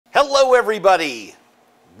Hello everybody!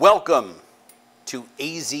 Welcome to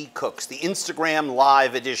AZ Cooks, the Instagram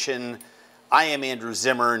Live edition. I am Andrew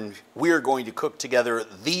Zimmern. We are going to cook together.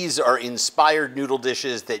 These are inspired noodle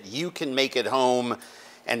dishes that you can make at home,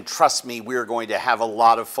 and trust me, we're going to have a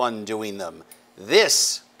lot of fun doing them.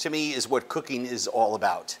 This, to me, is what cooking is all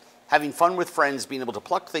about. Having fun with friends, being able to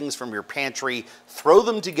pluck things from your pantry, throw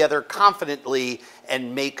them together confidently,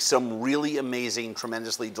 and make some really amazing,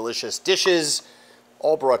 tremendously delicious dishes,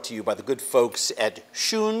 all brought to you by the good folks at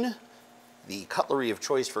Shun, the cutlery of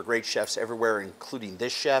choice for great chefs everywhere, including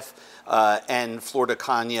this chef, and Flor de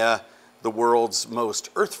Caña, the world's most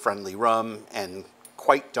earth-friendly rum, and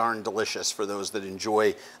quite darn delicious for those that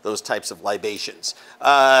enjoy those types of libations.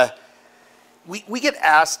 We get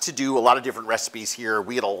asked to do a lot of different recipes here.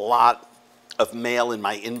 We get a lot of mail in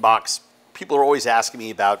my inbox. People are always asking me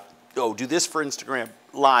about, oh, do this for Instagram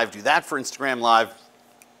Live, do that for Instagram Live.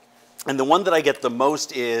 And the one that I get the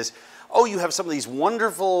most is, oh, you have some of these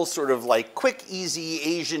wonderful sort of like quick, easy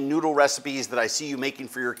Asian noodle recipes that I see you making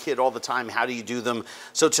for your kid all the time. How do you do them?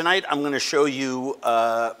 So tonight I'm going to show you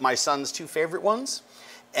my son's two favorite ones.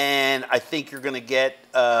 And I think you're going to get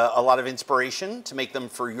a lot of inspiration to make them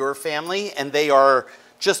for your family. And they are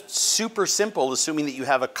just super simple, assuming that you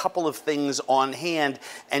have a couple of things on hand.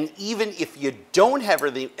 And even if you don't have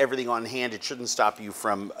everything on hand, it shouldn't stop you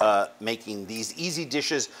from making these easy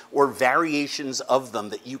dishes or variations of them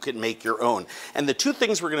that you can make your own. And the two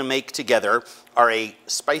things we're going to make together are a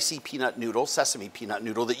spicy peanut noodle, sesame peanut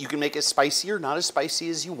noodle, that you can make as spicy or not as spicy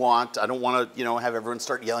as you want. I don't want to, have everyone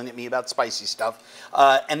start yelling at me about spicy stuff.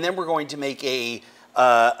 And then we're going to make a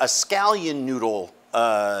scallion noodle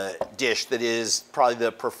dish that is probably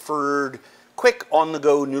the preferred quick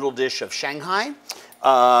on-the-go noodle dish of Shanghai.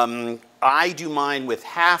 I do mine with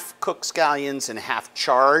half cooked scallions and half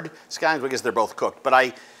charred scallions because they're both cooked. But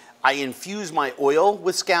I infuse my oil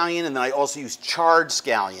with scallion, and then I also use charred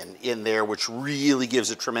scallion in there, which really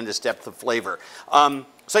gives a tremendous depth of flavor.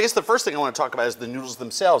 So I guess the first thing I want to talk about is the noodles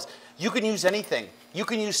themselves. You can use anything. You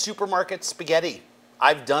can use supermarket spaghetti.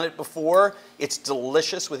 I've done it before. It's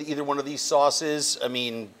delicious with either one of these sauces. I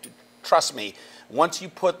mean, trust me, once you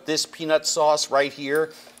put this peanut sauce right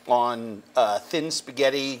here on thin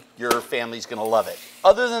spaghetti, your family's gonna love it.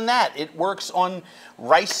 Other than that, it works on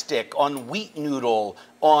rice stick, on wheat noodle,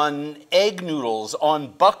 on egg noodles, on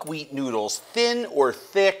buckwheat noodles, thin or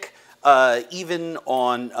thick, even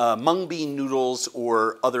on mung bean noodles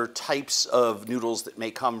or other types of noodles that may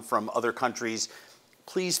come from other countries.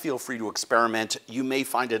 Please feel free to experiment. You may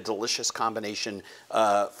find a delicious combination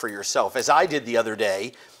for yourself. As I did the other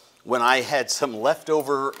day, when I had some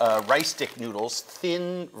leftover rice stick noodles,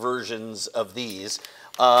 thin versions of these,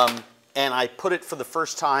 and I put it for the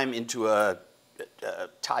first time into a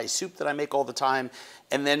Thai soup that I make all the time,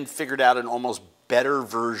 and then figured out an almost better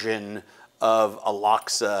version of a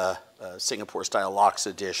laksa, Singapore-style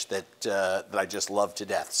laksa dish that I just love to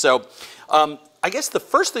death. So I guess the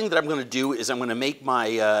first thing that I'm going to do is I'm going to make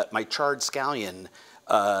my, my charred scallion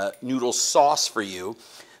noodle sauce for you,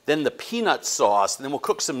 then the peanut sauce, and then we'll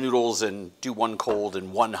cook some noodles and do one cold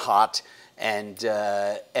and one hot, and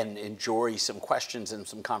enjoy some questions and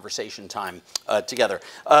some conversation time together.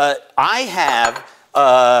 I have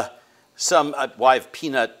I have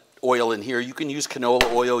peanut oil in here. You can use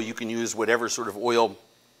canola oil. You can use whatever sort of oil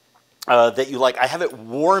that you like. I have it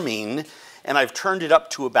warming, and I've turned it up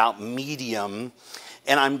to about medium,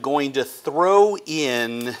 and I'm going to throw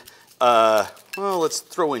in, well, let's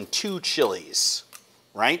throw in 2 chilies,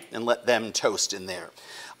 right? And let them toast in there.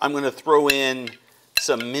 I'm going to throw in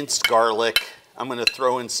some minced garlic. I'm going to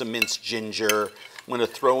throw in some minced ginger. I'm going to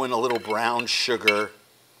throw in a little brown sugar.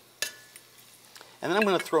 And then I'm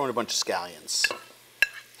going to throw in a bunch of scallions.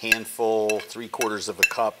 Handful, 3/4 of a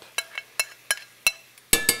cup,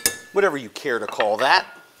 whatever you care to call that.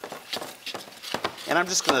 And I'm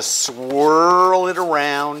just going to swirl it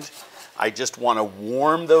around. I just want to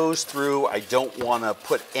warm those through. I don't want to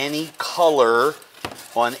put any color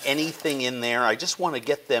on anything in there. I just want to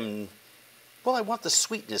get them, well, I want the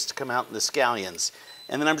sweetness to come out in the scallions.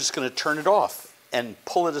 And then I'm just going to turn it off and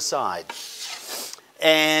pull it aside.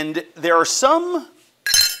 And there are some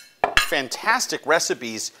fantastic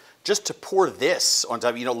recipes just to pour this on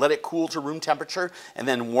top, let it cool to room temperature and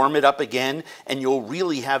then warm it up again, and you'll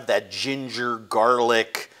really have that ginger,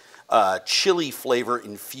 garlic, chili flavor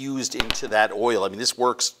infused into that oil. I mean, this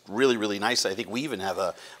works really, really nicely. I think we even have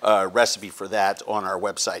a recipe for that on our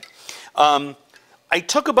website. I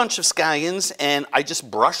took a bunch of scallions and I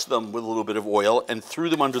just brushed them with a little bit of oil and threw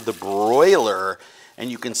them under the broiler,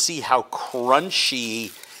 and you can see how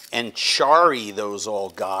crunchy and charry those all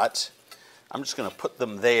got. I'm just going to put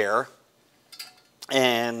them there.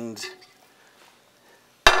 and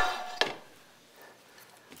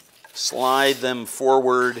slide them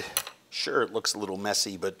forward. Sure, it looks a little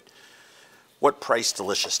messy, but what price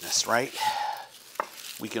deliciousness, right?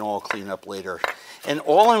 We can all clean up later. And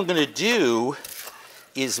all I'm going to do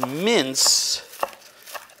is mince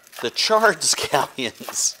the charred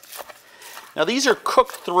scallions. Now these are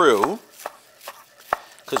cooked through,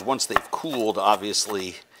 because once they've cooled,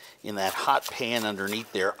 obviously, in that hot pan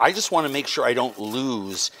underneath there, I just want to make sure I don't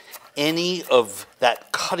lose any of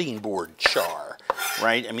that cutting board char,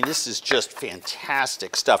 right? I mean, this is just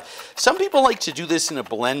fantastic stuff. Some people like to do this in a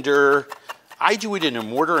blender. I do it in a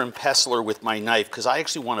mortar and pestle with my knife because I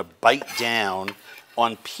actually want to bite down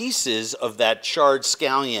on pieces of that charred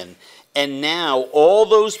scallion. And now all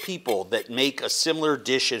those people that make a similar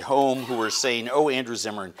dish at home who are saying, oh, Andrew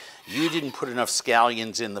Zimmern, you didn't put enough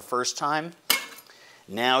scallions in the first time.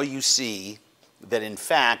 Now you see that, in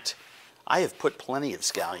fact, I have put plenty of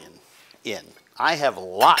scallion in. I have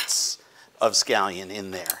lots of scallion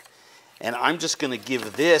in there. And I'm just going to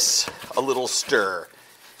give this a little stir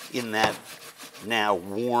in that now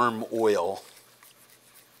warm oil.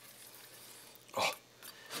 Oh,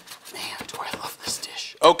 man, do I love this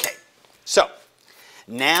dish. Okay, so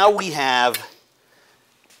now we have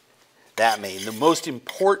that made. The most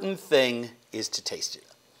important thing is to taste it.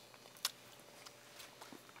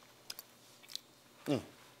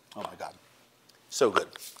 Oh my God, so good.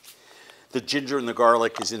 The ginger and the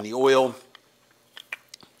garlic is in the oil.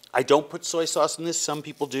 I don't put soy sauce in this, some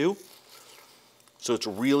people do. So it's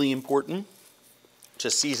really important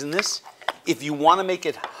to season this. If you want to make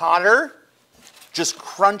it hotter, just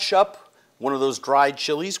crunch up one of those dried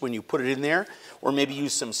chilies when you put it in there, or maybe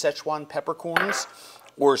use some Szechuan peppercorns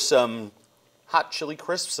or some hot chili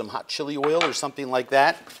crisps, some hot chili oil or something like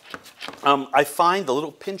that. I find the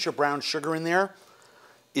little pinch of brown sugar in there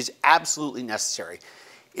is absolutely necessary.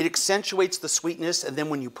 It accentuates the sweetness, and then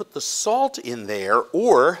when you put the salt in there,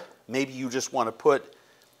 or maybe you just want to put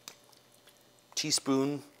a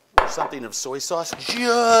teaspoon or something of soy sauce,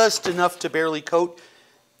 just enough to barely coat,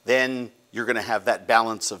 then you're going to have that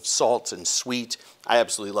balance of salt and sweet. I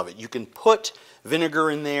absolutely love it. You can put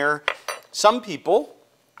vinegar in there. Some people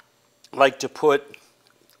like to put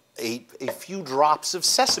a few drops of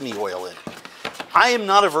sesame oil in. I am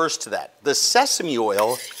not averse to that. The sesame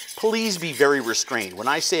oil, please be very restrained. When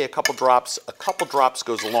I say a couple drops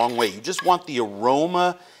goes a long way. You just want the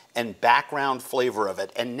aroma and background flavor of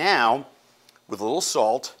it. And now, with a little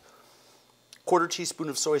salt, quarter teaspoon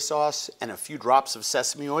of soy sauce, and a few drops of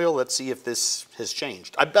sesame oil, let's see if this has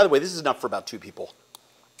changed. By the way, this is enough for about 2 people.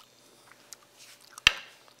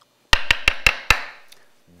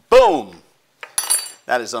 Boom!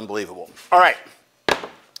 That is unbelievable. All right,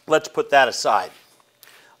 let's put that aside.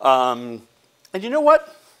 And you know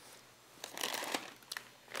what?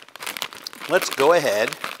 Let's go ahead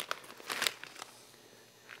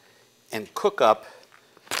and cook up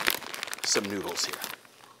some noodles here.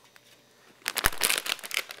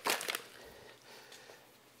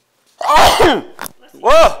 Oh!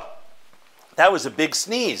 Whoa! That was a big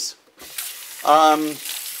sneeze. I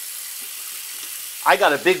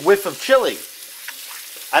got a big whiff of chili.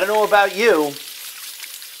 I don't know about you,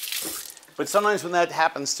 but sometimes when that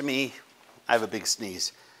happens to me, I have a big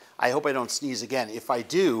sneeze. I hope I don't sneeze again. If I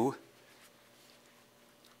do,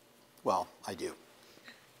 well, I do.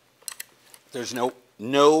 There's no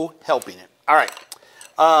helping it. All right.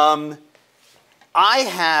 I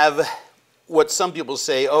have what some people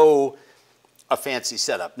say, oh, a fancy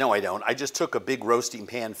setup. No, I don't. I just took a big roasting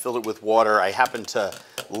pan, filled it with water. I happen to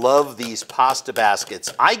love these pasta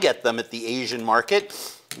baskets. I get them at the Asian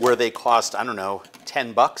market where they cost, I don't know,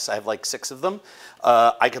 10 bucks. I have like 6 of them.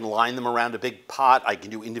 I can line them around a big pot. I can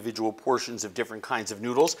do individual portions of different kinds of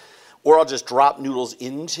noodles. Or I'll just drop noodles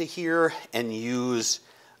into here and use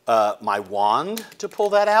my wand to pull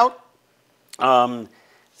that out.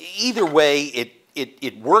 Either way,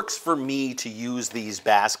 it works for me to use these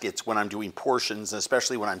baskets when I'm doing portions,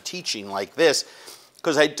 especially when I'm teaching like this,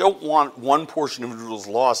 because I don't want one portion of noodles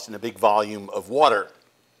lost in a big volume of water.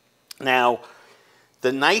 Now,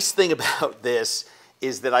 the nice thing about this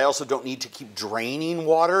is that I also don't need to keep draining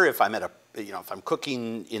water if I'm at if I'm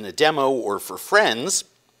cooking in a demo or for friends.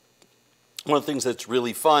 One of the things that's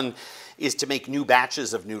really fun is to make new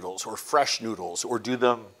batches of noodles or fresh noodles or do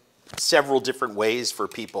them several different ways for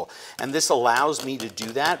people. And this allows me to do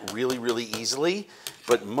that really, really easily.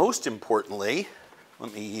 But most importantly,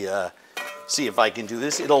 let me see if I can do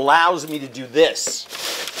this. It allows me to do this.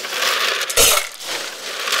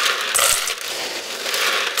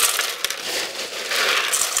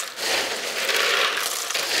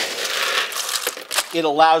 It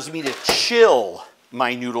allows me to chill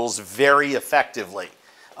my noodles very effectively.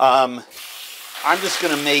 I'm just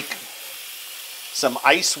going to make some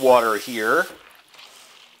ice water here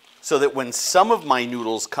so that when some of my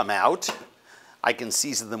noodles come out, I can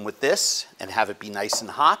season them with this and have it be nice and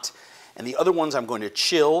hot. And the other ones I'm going to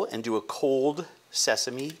chill and do a cold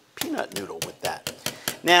sesame peanut noodle with that.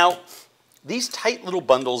 Now, these tight little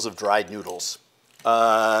bundles of dried noodles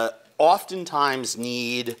oftentimes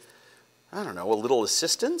need, I don't know, a little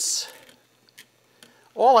assistance.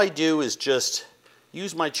 All I do is just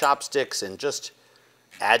use my chopsticks and just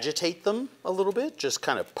agitate them a little bit, just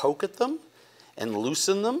kind of poke at them and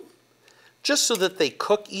loosen them, just so that they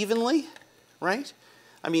cook evenly, right?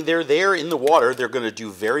 I mean, they're there in the water. They're going to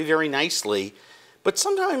do very, very nicely. But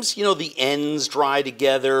sometimes, you know, the ends dry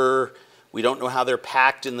together. We don't know how they're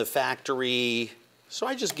packed in the factory. So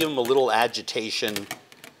I just give them a little agitation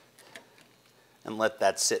and let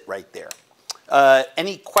that sit right there.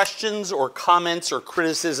 Any questions or comments or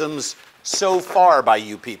criticisms so far by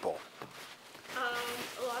you people? A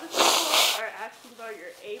lot of people are asking about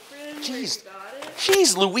your apron. Jeez, where you got it.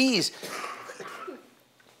 Jeez Louise.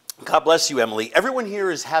 God bless you, Emily. Everyone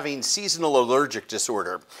here is having seasonal allergic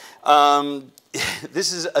disorder.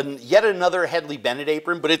 This is yet another Hedley Bennett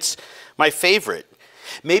apron, but it's my favorite.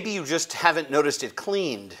 Maybe you just haven't noticed it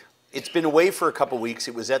cleaned. It's been away for a couple weeks.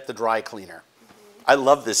 It was at the dry cleaner. I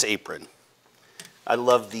love this apron. I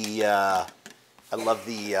love the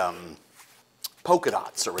polka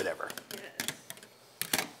dots or whatever.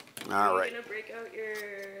 Yes. All right. Are you gonna break out your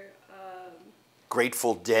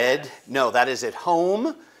Grateful Dead? Yes. No, that is at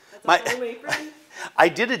home. that's a home apron? I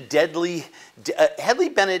did a deadly. Hedley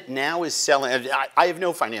Bennett now is selling. I have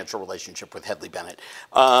no financial relationship with Hedley Bennett,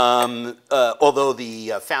 although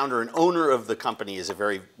the founder and owner of the company is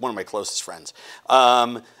one of my closest friends.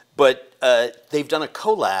 But they've done a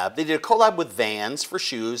collab. They did a collab with Vans for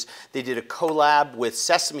shoes. They did a collab with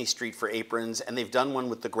Sesame Street for aprons, and they've done one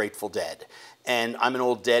with the Grateful Dead. And I'm an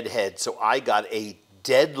old Deadhead, so I got a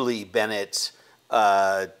Deadly Bennett.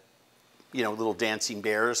 You know, little dancing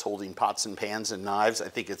bears holding pots and pans and knives. I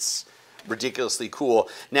think it's ridiculously cool.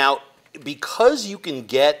 Now, because you can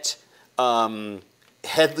get Hedley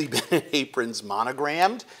Bennett aprons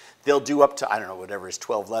monogrammed, they'll do up to, I don't know, whatever is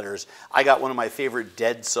 12 letters. I got one of my favorite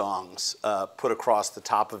Dead songs put across the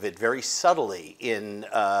top of it very subtly in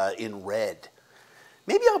red.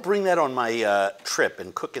 Maybe I'll bring that on my trip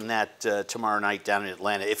and cook in that tomorrow night down in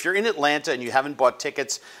Atlanta. If you're in Atlanta and you haven't bought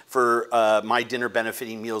tickets for my dinner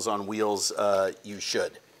benefiting Meals on Wheels, you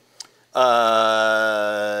should.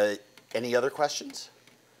 Any other questions?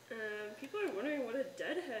 People are wondering what a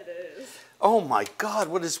deadhead is. Oh my God,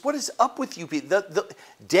 what is up with you people? The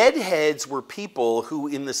Deadheads were people who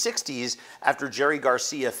in the 60s, after Jerry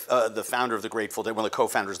Garcia, the founder of the Grateful Dead, one of the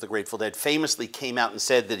co-founders of the Grateful Dead, famously came out and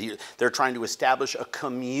said that they're trying to establish a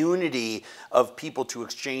community of people to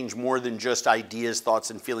exchange more than just ideas, thoughts,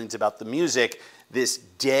 and feelings about the music. This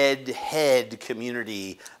Deadhead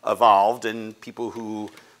community evolved, and people who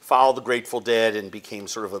followed the Grateful Dead and became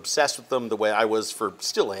sort of obsessed with them the way I was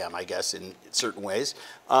still am, I guess, in certain ways,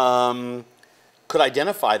 could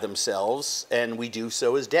identify themselves, and we do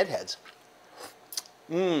so as Deadheads.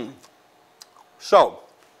 So,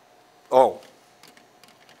 oh,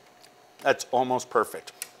 that's almost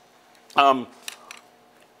perfect. Why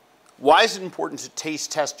is it important to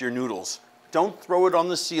taste test your noodles? Don't throw it on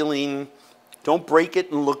the ceiling. Don't break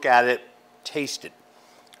it and look at it. Taste it.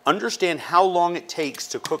 Understand how long it takes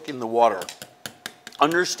to cook in the water.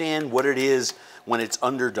 Understand what it is when it's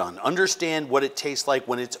underdone. Understand what it tastes like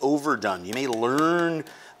when it's overdone. You may learn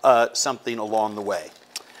something along the way.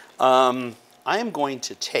 I am going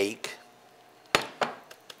to take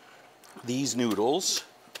these noodles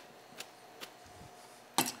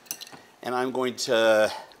and I'm going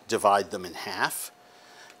to divide them in half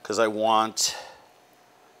because I want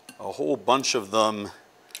a whole bunch of them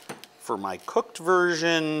for my cooked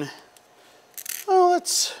version. Oh,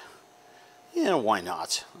 let's, why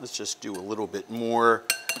not? Let's just do a little bit more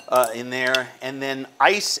in there. And then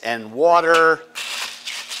ice and water.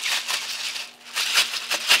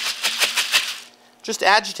 Just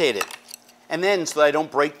agitate it. And then, so that I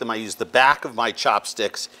don't break them, I use the back of my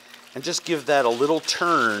chopsticks and just give that a little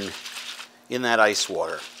turn in that ice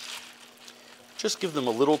water. Just give them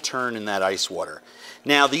a little turn in that ice water.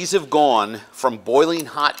 Now, these have gone from boiling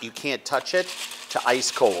hot, you can't touch it, to ice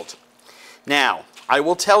cold. Now, I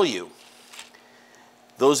will tell you,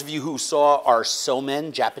 those of you who saw our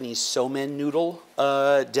somen, Japanese somen noodle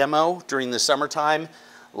demo during the summertime,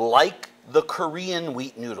 like the Korean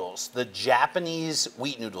wheat noodles, the Japanese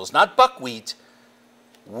wheat noodles, not buckwheat,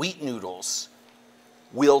 wheat noodles,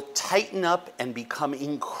 will tighten up and become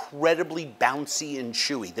incredibly bouncy and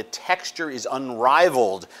chewy. The texture is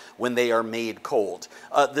unrivaled when they are made cold.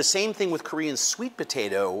 The same thing with Korean sweet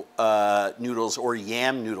potato noodles or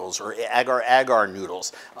yam noodles or agar-agar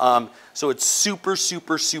noodles. So it's super,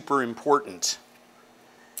 super, super important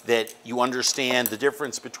that you understand the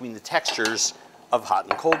difference between the textures of hot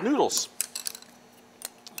and cold noodles.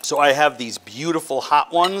 So I have these beautiful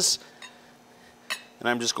hot ones, and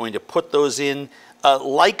I'm just going to put those in.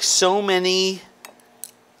 Like so many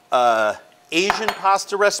Asian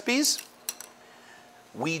pasta recipes,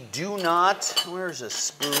 we do not, where's a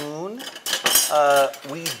spoon?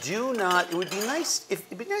 We do not, it would be nice,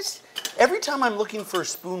 every time I'm looking for a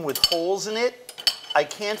spoon with holes in it, I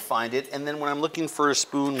can't find it, and then when I'm looking for a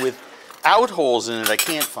spoon without holes in it, I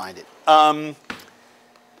can't find it.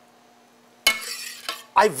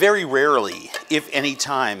 I very rarely, if any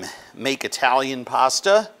time, make Italian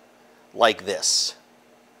pasta like this,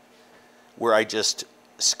 where I just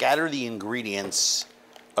scatter the ingredients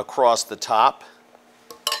across the top,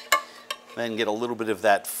 then get a little bit of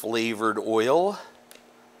that flavored oil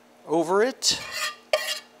over it.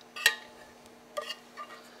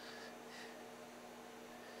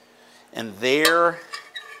 And there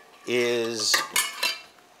is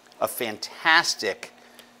a fantastic,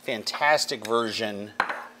 fantastic version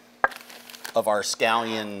of our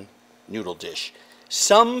scallion noodle dish.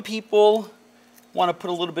 Some people want to put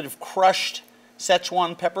a little bit of crushed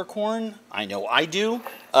Szechuan peppercorn. I know I do.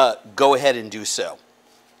 Go ahead and do so.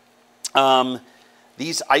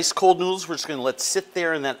 These ice cold noodles, we're just going to let sit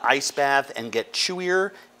there in that ice bath and get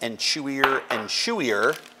chewier and chewier and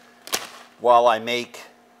chewier while I make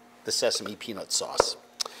the sesame peanut sauce.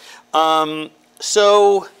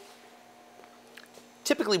 So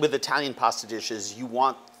typically with Italian pasta dishes, you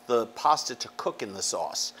want the pasta to cook in the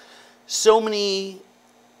sauce. So many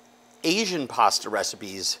Asian pasta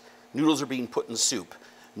recipes, noodles are being put in soup.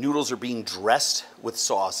 Noodles are being dressed with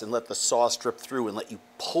sauce and let the sauce drip through and let you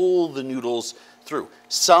pull the noodles through.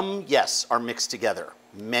 Some, yes, are mixed together.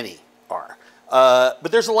 Many are.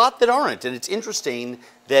 But there's a lot that aren't, and it's interesting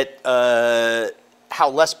that how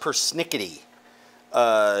less persnickety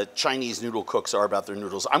Chinese noodle cooks are about their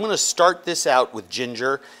noodles. I'm going to start this out with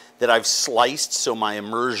ginger that I've sliced so my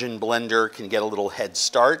immersion blender can get a little head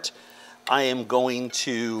start. I am going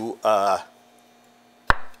to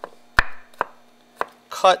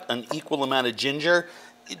cut an equal amount of ginger.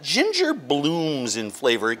 Ginger blooms in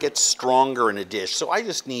flavor. It gets stronger in a dish, so I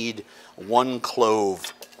just need 1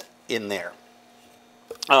 clove in there.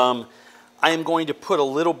 I am going to put a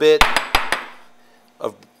little bit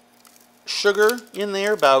of sugar in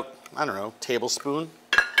there, about, I don't know, tablespoon.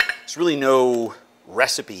 There's really no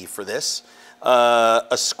recipe for this.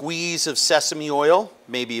 A squeeze of sesame oil,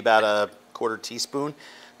 maybe about a 1/4 teaspoon.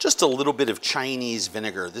 Just a little bit of Chinese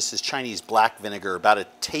vinegar. This is Chinese black vinegar, about 1.5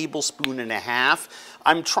 tablespoons.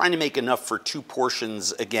 I'm trying to make enough for 2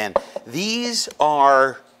 portions again. These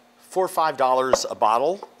are $4 or $5 a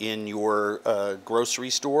bottle in your grocery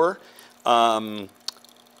store. I'm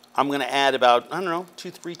going to add about, I don't know,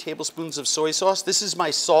 2-3 tablespoons of soy sauce. This is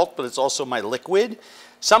my salt, but it's also my liquid.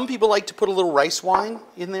 Some people like to put a little rice wine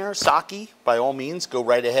in there, sake, by all means, go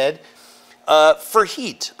right ahead. For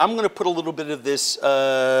heat, I'm going to put a little bit of this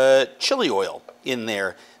chili oil in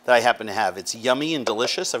there that I happen to have. It's yummy and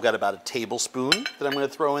delicious. I've got about 1 tablespoon that I'm going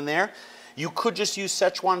to throw in there. You could just use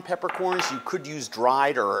Szechuan peppercorns. You could use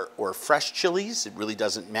dried or fresh chilies. It really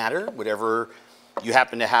doesn't matter, whatever you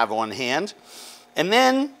happen to have on hand. And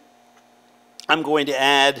then I'm going to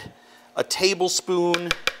add 1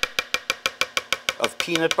 tablespoon of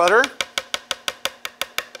peanut butter.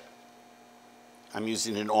 I'm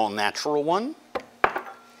using an all-natural one.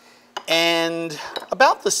 And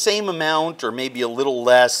about the same amount, or maybe a little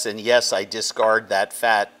less, and yes, I discard that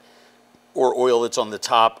fat or oil that's on the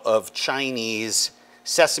top, of Chinese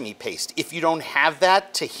sesame paste. If you don't have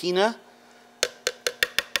that, tahina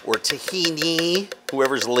or tahini,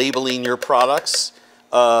 whoever's labeling your products,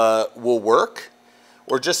 will work.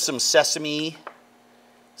 Or just some sesame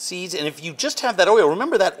seeds. And if you just have that oil,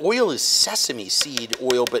 remember that oil is sesame seed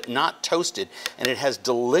oil, but not toasted, and it has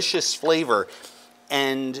delicious flavor.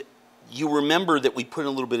 And you remember that we put in a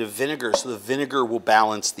little bit of vinegar, so the vinegar will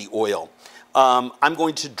balance the oil. I'm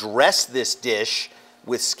going to dress this dish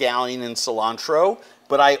with scallion and cilantro,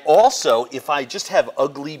 but I also, if I just have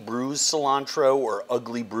ugly bruised cilantro or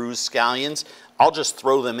ugly bruised scallions, I'll just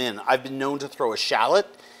throw them in. I've been known to throw a shallot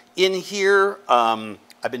in here.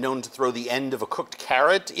 I've been known to throw the end of a cooked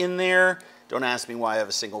carrot in there. Don't ask me why I have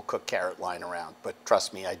a single cooked carrot lying around, but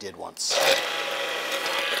trust me, I did once.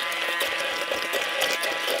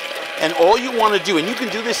 And all you want to do, and you can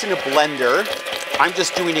do this in a blender, I'm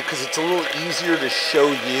just doing it because it's a little easier to show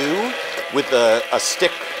you with a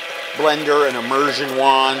stick blender, an immersion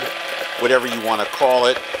wand, whatever you want to call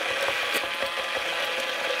it.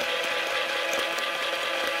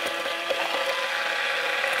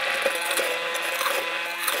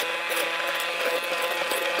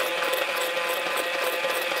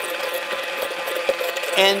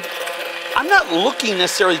 And I'm not looking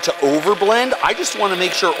necessarily to overblend. I just want to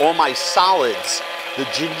make sure all my solids, the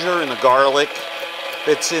ginger and the garlic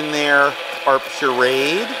that's in there, are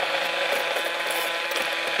pureed.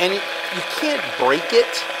 And you can't break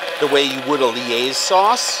it the way you would a Liège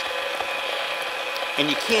sauce. And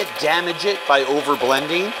you can't damage it by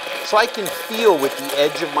overblending. So I can feel with the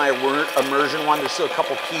edge of my immersion wand, there's still a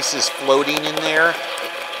couple pieces floating in there.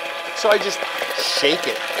 So I just shake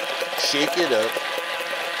it up.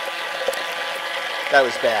 That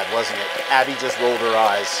was bad, wasn't it? Abby just rolled her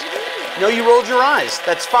eyes. No, you rolled your eyes.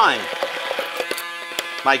 That's fine.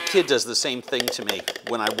 My kid does the same thing to me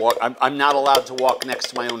when I walk. I'm not allowed to walk next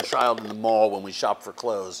to my own child in the mall when we shop for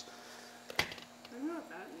clothes. I don't know what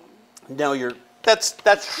that means. No,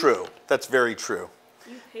 that's true. That's very true.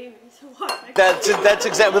 You pay me to walk next to That's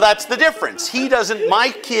exactly, well, that's the difference.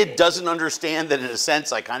 My kid doesn't understand that in a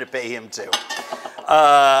sense I kind of pay him too.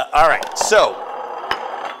 All right, so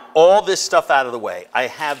all this stuff out of the way, I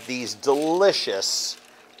have these delicious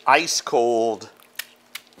ice cold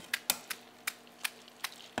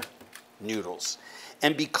noodles.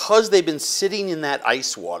 And because they've been sitting in that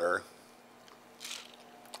ice water,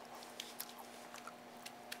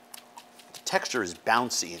 the texture is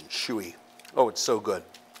bouncy and chewy. Oh, it's so good.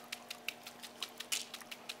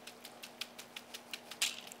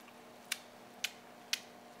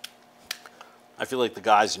 I feel like the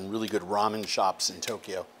guys in really good ramen shops in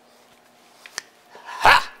Tokyo.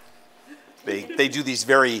 Ha! They do these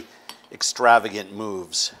very extravagant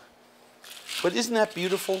moves. But isn't that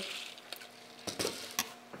beautiful?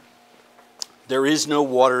 There is no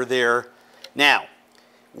water there. Now,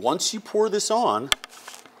 once you pour this on,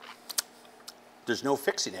 there's no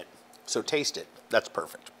fixing it. So taste it. That's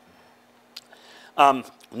perfect.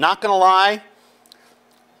 Not gonna lie,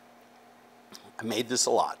 I made this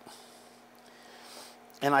a lot.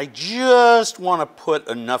 And I just want to put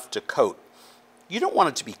enough to coat. You don't want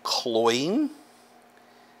it to be cloying.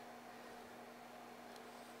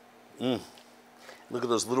 Look at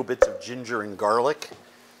those little bits of ginger and garlic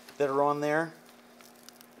that are on there.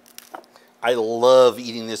 I love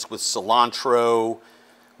eating this with cilantro,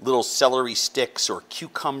 little celery sticks or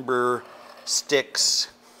cucumber sticks.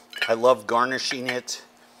 I love garnishing it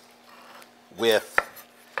with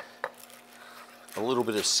a little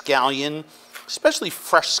bit of scallion, especially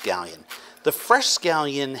fresh scallion. The fresh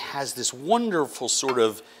scallion has this wonderful sort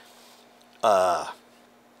of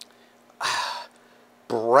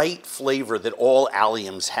bright flavor that all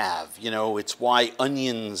alliums have. You know, it's why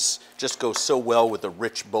onions just go so well with a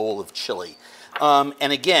rich bowl of chili.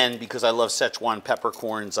 And again, because I love Szechuan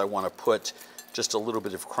peppercorns, I want to put just a little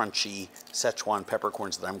bit of crunchy Szechuan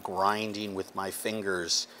peppercorns that I'm grinding with my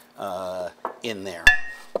fingers in there.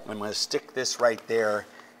 I'm going to stick this right there.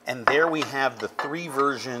 And there we have the 3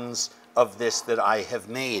 versions of this that I have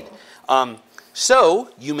made. So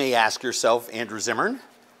you may ask yourself, Andrew Zimmern,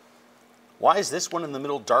 why is this one in the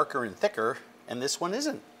middle darker and thicker and this one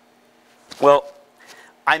isn't? Well,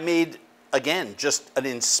 I made, again, just an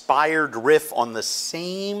inspired riff on the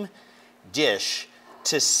same dish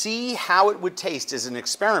to see how it would taste as an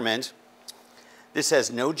experiment. This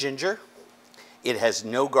has no ginger. It has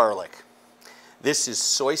no garlic. This is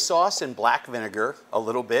soy sauce and black vinegar, a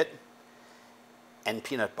little bit, and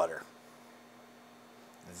peanut butter.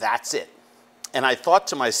 That's it. And I thought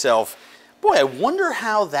to myself, boy, I wonder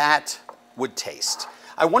how that would taste.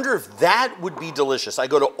 I wonder if that would be delicious. I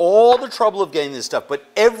go to all the trouble of getting this stuff, but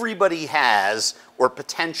everybody has, or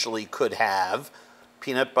potentially could have,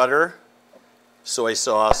 peanut butter, soy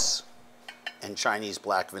sauce, and Chinese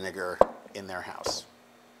black vinegar in their house,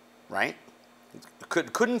 right?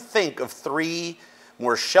 Couldn't think of 3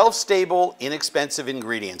 more shelf-stable, inexpensive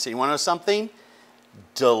ingredients. And you want to know something?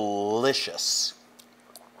 Delicious.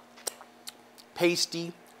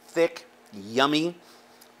 Pasty, thick, yummy.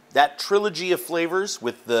 That trilogy of flavors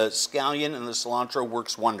with the scallion and the cilantro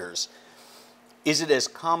works wonders. Is it as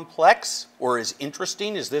complex or as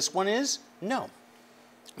interesting as this one is? No.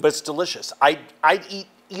 But it's delicious. I'd eat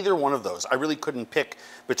either one of those. I really couldn't pick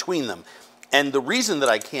between them. And the reason that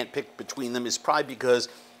I can't pick between them is probably because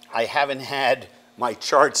I haven't had my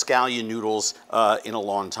charred scallion noodles in a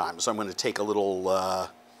long time. So I'm going to take a little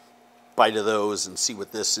bite of those and see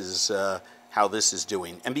what this is, how this is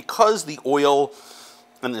doing. And because the oil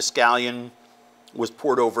and the scallion was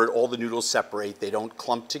poured over it. All the noodles separate. They don't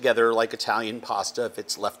clump together like Italian pasta if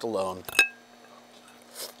it's left alone.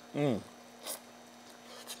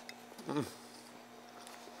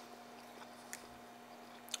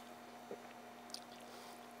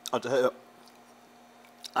 I'll tell you,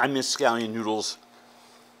 I miss scallion noodles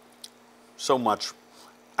so much.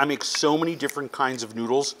 I make so many different kinds of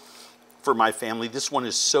noodles for my family. This one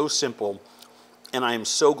is so simple, and I am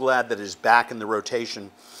so glad that it is back in the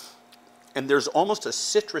rotation. And there's almost a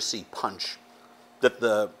citrusy punch that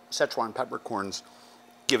the Szechuan peppercorns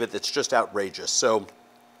give it that's just outrageous. So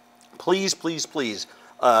please, please, please,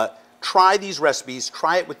 try these recipes.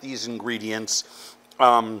 Try it with these ingredients.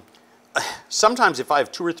 Sometimes if I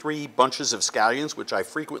have 2 or 3 bunches of scallions, which I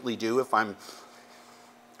frequently do if I'm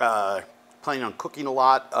planning on cooking a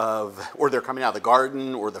lot of, or they're coming out of the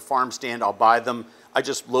garden or the farm stand, I'll buy them. I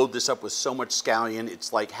just load this up with so much scallion.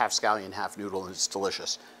 It's like half scallion, half noodle, and it's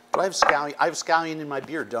delicious. But I have scallion in my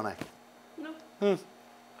beard, don't I? No.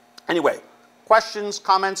 Anyway, questions,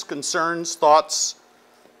 comments, concerns, thoughts?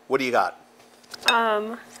 What do you got?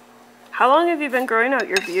 How long have you been growing out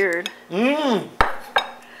your beard?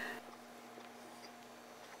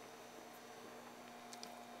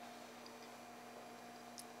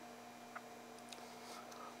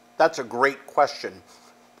 That's a great question.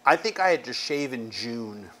 I think I had to shave in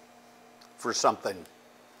June for something.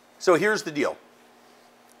 So here's the deal.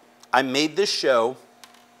 I made this show,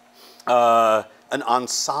 an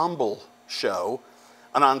ensemble show,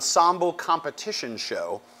 an ensemble competition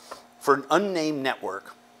show for an unnamed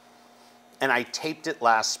network, and I taped it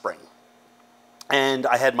last spring. And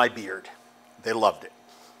I had my beard. They loved it.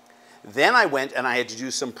 Then I went and I had to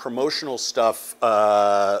do some promotional stuff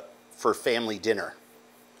for family dinner.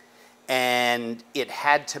 And it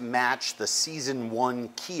had to match the season 1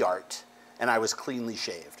 key art, and I was cleanly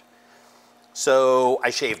shaved. So I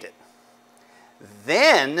shaved it.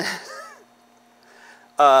 Then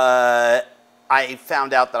I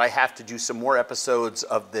found out that I have to do some more episodes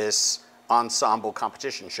of this ensemble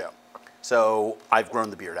competition show. So I've grown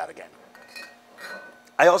the beard out again.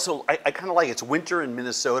 I kind of like, it's winter in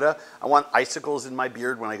Minnesota. I want icicles in my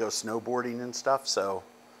beard when I go snowboarding and stuff, so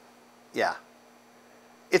yeah.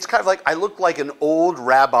 It's kind of like, I look like an old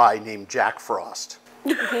rabbi named Jack Frost.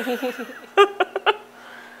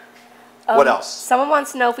 What else? Someone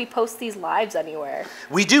wants to know if we post these lives anywhere.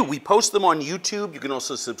 We do. We post them on YouTube. You can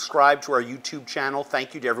also subscribe to our YouTube channel.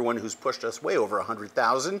 Thank you to everyone who's pushed us way over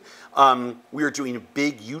 100,000. We are doing a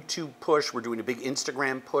big YouTube push. We're doing a big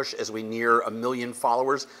Instagram push as we near 1 million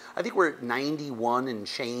followers. I think we're at 91 and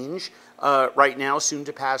change right now, soon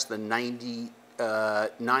to pass the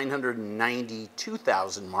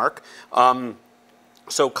 992,000 mark.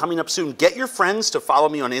 So coming up soon, get your friends to follow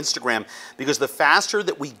me on Instagram, because the faster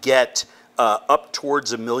that we get up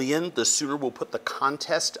towards 1 million, the sooner we'll put the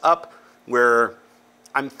contest up, where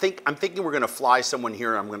I'm thinking we're going to fly someone here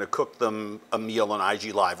and I'm going to cook them a meal on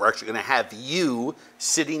IG Live. We're actually going to have you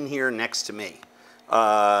sitting here next to me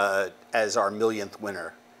as our 1,000,000th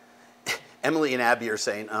winner. Emily and Abby are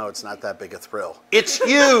saying, oh, it's not that big a thrill. It's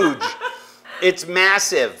huge. It's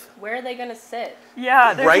massive. Where are they going to sit?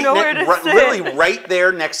 Yeah, there's nowhere to sit. Literally right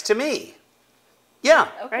there next to me. Yeah,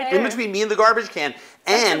 Okay. in between me and the garbage can,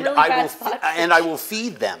 and really bad spot. I will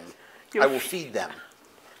feed them. I will feed them.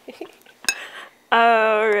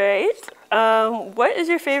 All right. What is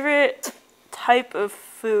your favorite type of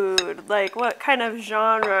food? Like, what kind of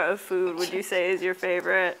genre of food would you say is your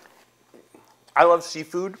favorite? I love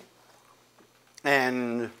seafood,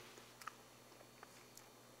 and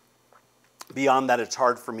beyond that, it's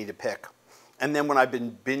hard for me to pick. And then when I've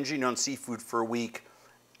been binging on seafood for a week,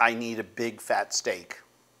 I need a big fat steak.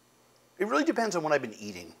 It really depends on what I've been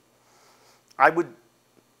eating. When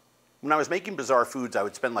I was making Bizarre Foods, I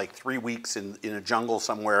would spend like 3 weeks in a jungle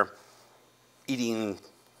somewhere eating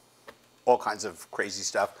all kinds of crazy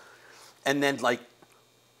stuff. And then like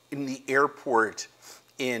in the airport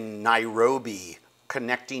in Nairobi,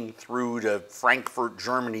 connecting through to Frankfurt,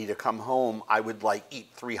 Germany to come home, I would like eat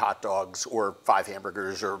 3 hot dogs or 5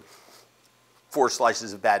 hamburgers or 4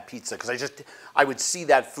 slices of bad pizza, because I would see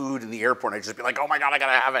that food in the airport and I'd just be like, oh my God, I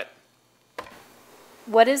gotta have it.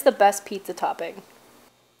 What is the best pizza topping?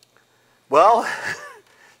 Well,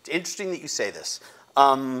 it's interesting that you say this.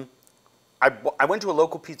 I went to a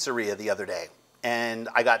local pizzeria the other day and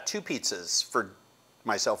I got 2 pizzas for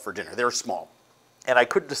myself for dinner. They were small and I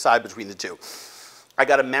couldn't decide between the 2. I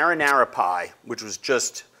got a marinara pie, which was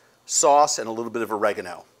just sauce and a little bit of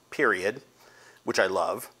oregano, period, which I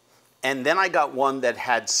love. And then I got one that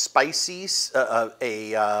had spicy,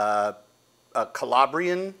 a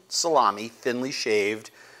Calabrian salami, thinly shaved,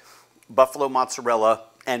 buffalo mozzarella,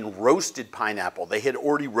 and roasted pineapple. They had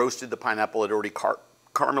already roasted the pineapple, had already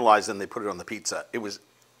caramelized, and they put it on the pizza. It was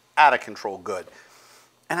out of control good.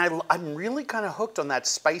 And I'm really kind of hooked on that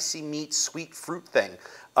spicy meat, sweet fruit thing.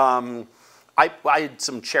 I had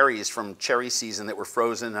some cherries from cherry season that were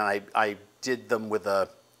frozen, and I did them with I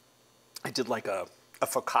did like a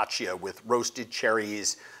focaccia with roasted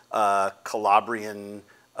cherries, Calabrian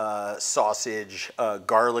sausage,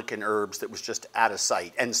 garlic and herbs that was just out of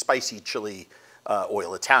sight, and spicy chili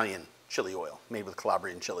oil, Italian chili oil made with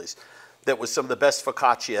Calabrian chilies. That was some of the best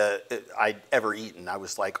focaccia I'd ever eaten. I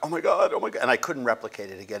was like, oh my God, and I couldn't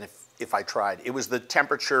replicate it again if I tried. It was the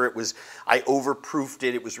temperature, I overproofed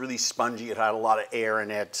it, it was really spongy, it had a lot of air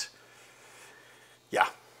in it. Yeah,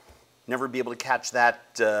 never be able to catch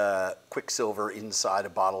that Quicksilver inside a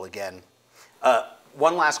bottle again.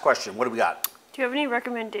 One last question, what do we got? Do you have any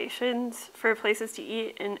recommendations for places to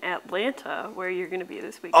eat in Atlanta, where you're going to be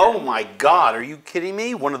this weekend? Oh my God, are you kidding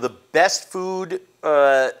me? One of the best food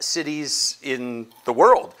cities in the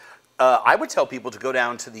world. I would tell people to go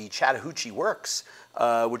down to the Chattahoochee Works,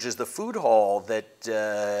 which is the food hall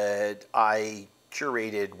that I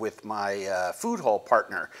curated with my food hall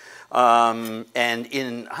partner. And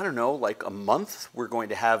in, I don't know, like a month, we're going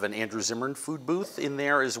to have an Andrew Zimmern food booth in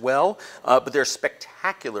there as well. But there's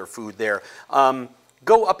spectacular food there.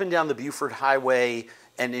 Go up and down the Buford Highway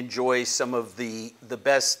and enjoy some of the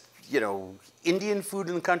best, Indian food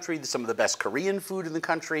in the country. Some of the best Korean food in the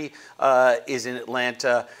country is in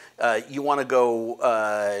Atlanta. You want to go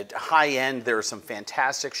high end. There are some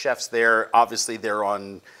fantastic chefs there. Obviously, they're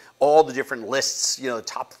on all the different lists, the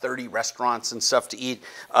top 30 restaurants and stuff to eat.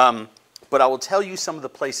 But I will tell you some of the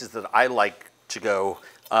places that I like to go.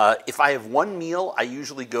 If I have one meal, I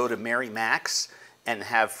usually go to Mary Mac's and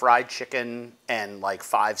have fried chicken and like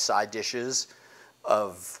 5 side dishes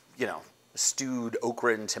of, stewed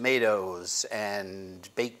okra and tomatoes and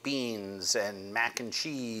baked beans and mac and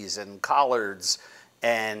cheese and collards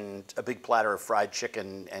and a big platter of fried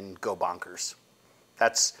chicken and go bonkers.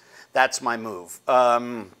 That's my move.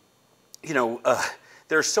 There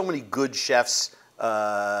are so many good chefs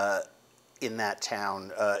in that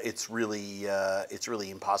town. It's really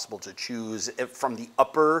impossible to choose. From the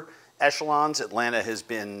upper echelons, Atlanta has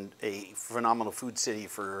been a phenomenal food city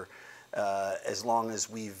for as long as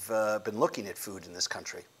we've been looking at food in this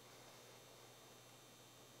country.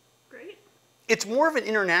 Great. It's more of an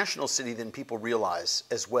international city than people realize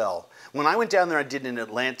as well. When I went down there, I did an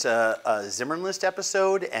Atlanta Zimmern List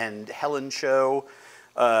episode, and Helen Cho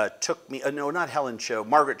took me, no, not Helen Cho,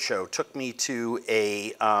 Margaret Cho took me to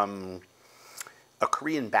a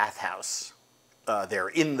Korean bathhouse there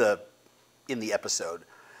in the episode.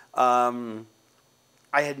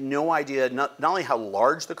 I had no idea not only how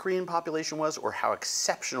large the Korean population was, or how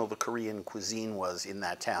exceptional the Korean cuisine was in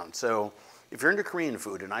that town. So if you're into Korean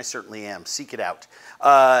food, and I certainly am, seek it out.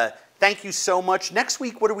 Thank you so much. Next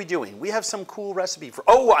week, what are we doing? We have some cool recipe for,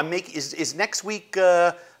 is next week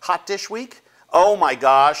Hot Dish Week? Oh my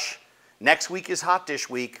gosh, next week is Hot Dish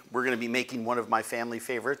Week. We're gonna be making one of my family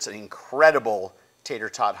favorites, an incredible tater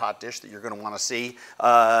tot hot dish that you're gonna wanna see.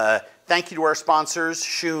 Thank you to our sponsors,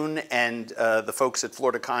 Shun and the folks at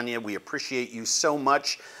Florida Kanya. We appreciate you so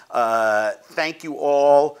much. Thank you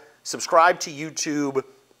all. Subscribe to YouTube.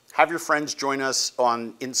 Have your friends join us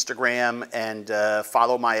on Instagram and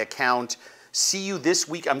follow my account. See you this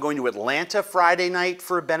week. I'm going to Atlanta Friday night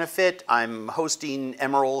for a benefit. I'm hosting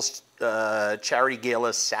Emerald's charity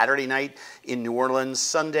gala Saturday night in New Orleans.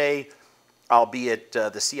 Sunday, I'll be at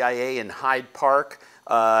the CIA in Hyde Park,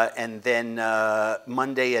 and then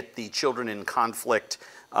Monday at the Children in Conflict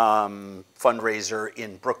fundraiser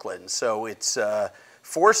in Brooklyn. So it's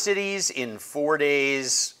 4 cities in 4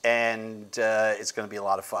 days, and it's going to be a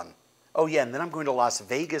lot of fun. Oh yeah, and then I'm going to Las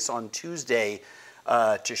Vegas on Tuesday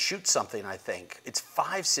to shoot something, I think. It's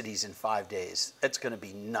 5 cities in 5 days. It's going to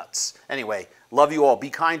be nuts. Anyway, love you all. Be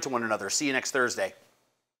kind to one another. See you next Thursday.